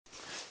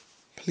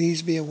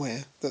Please be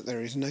aware that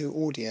there is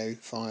no audio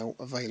file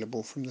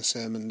available from the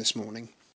sermon this morning.